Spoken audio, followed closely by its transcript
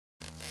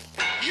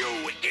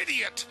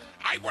idiot!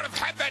 I would have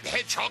had that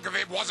hedgehog if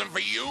it wasn't for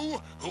you.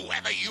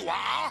 Whoever you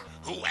are,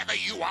 whoever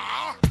you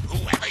are,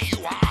 whoever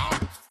you are,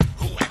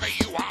 whoever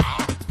you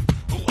are,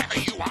 whoever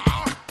you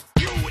are,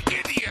 you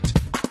idiot!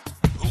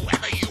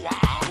 Whoever you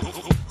are,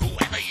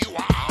 whoever you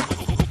are,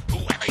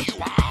 whoever you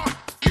are,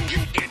 you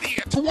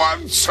idiot!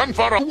 Once and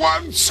for a,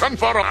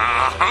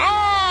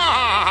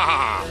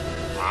 aha!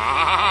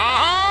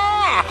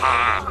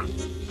 Aha!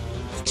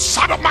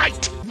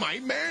 Sodomite! My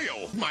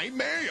mail! My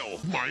mail!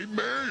 My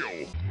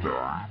mail!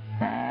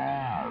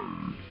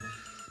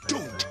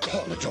 Don't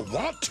call it a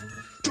what?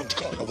 Don't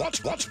call it a what?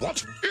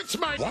 What? It's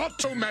my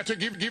what? No matter,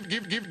 give.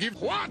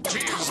 What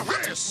is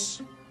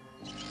this?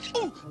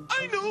 Oh,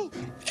 I know!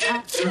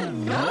 It's a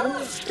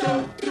mouse,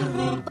 Dr.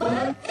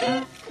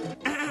 Robotnik.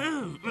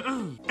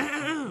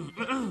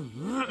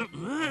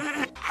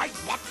 I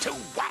want to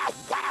wow.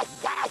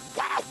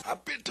 A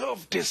bit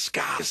of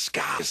disguise.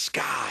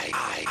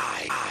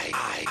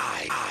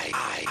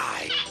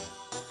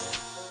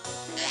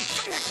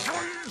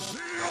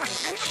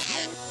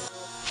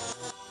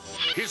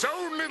 His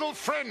own little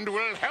friend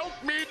will help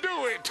me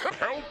do it.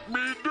 Help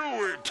me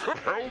do it.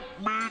 Help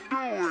me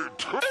do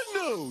it. And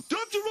now,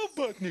 Dr.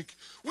 Robotnik,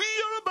 we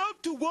are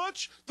about to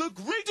watch the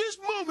greatest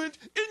moment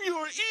in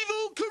your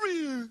evil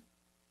career.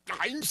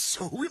 I'm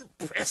so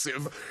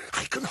impressive.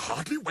 I can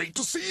hardly wait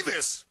to see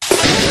this.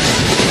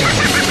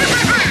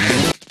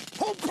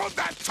 Who put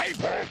that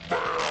tape on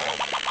there?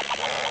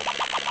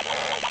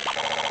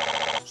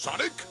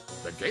 Sonic,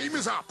 the game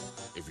is up.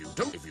 If you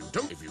don't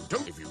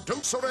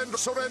surrender,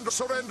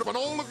 when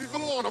all of you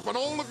go on up,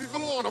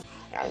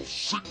 I'll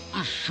sink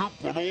the ship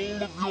and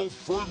all of your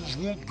friends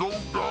will go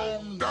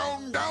down.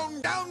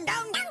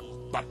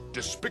 But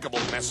despicable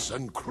mess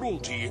and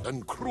cruelty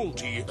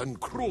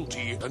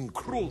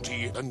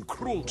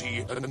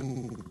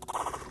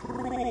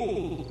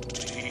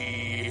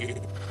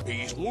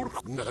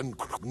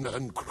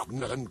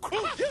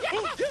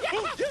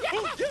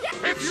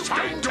It's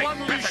time to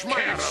unleash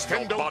my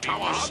extendo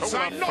powers.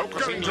 I'm not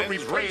going to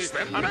replace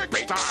them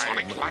next time.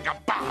 Sonic like a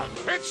bug.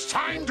 It's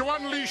time to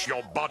unleash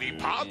your body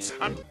parts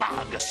and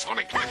bug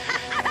Sonic.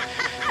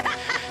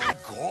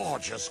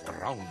 Gorgeous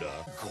grounder.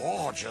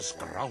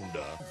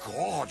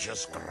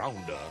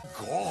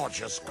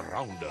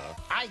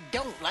 I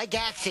don't like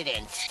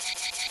accidents.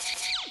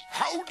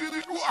 How did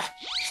it work?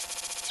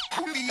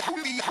 Holy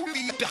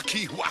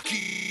ducky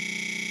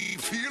wacky.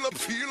 Feel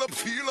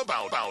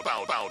about.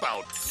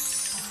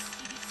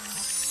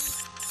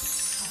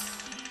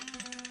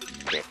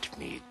 Let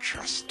me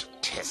just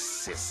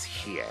test this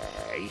here.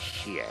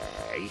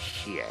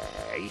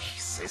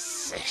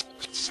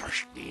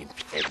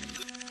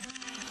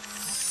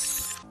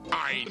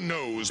 I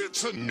knows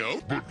it's a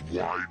no, but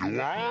why do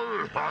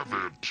I have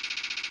it?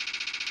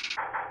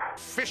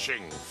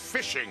 Fishing.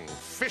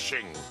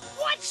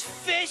 What's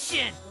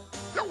fishing?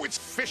 No, it's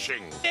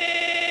fishing.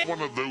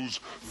 One of those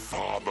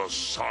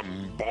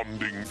father-son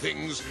bonding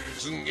things.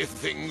 And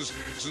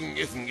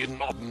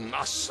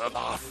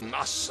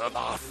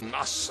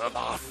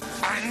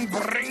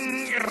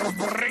bring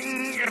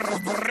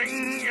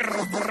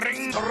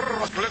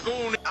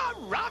lagoon. A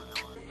rock?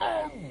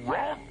 A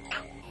rock.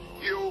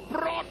 You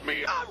brought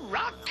me a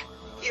rock.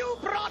 You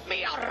brought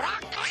me a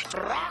rock?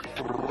 Rock.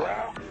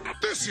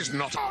 This is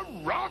not a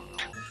rock.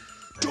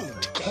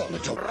 Don't call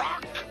it a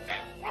rock.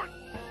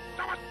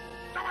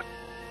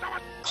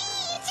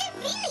 Is it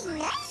really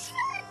nice,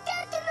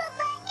 Dr.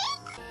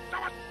 Robotnik?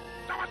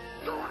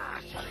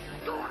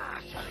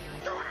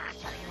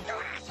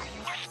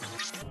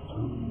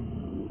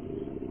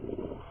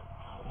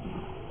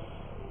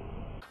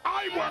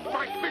 I work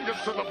my fingers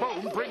to the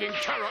bone, bringing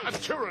terror and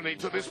tyranny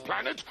to this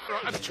planet.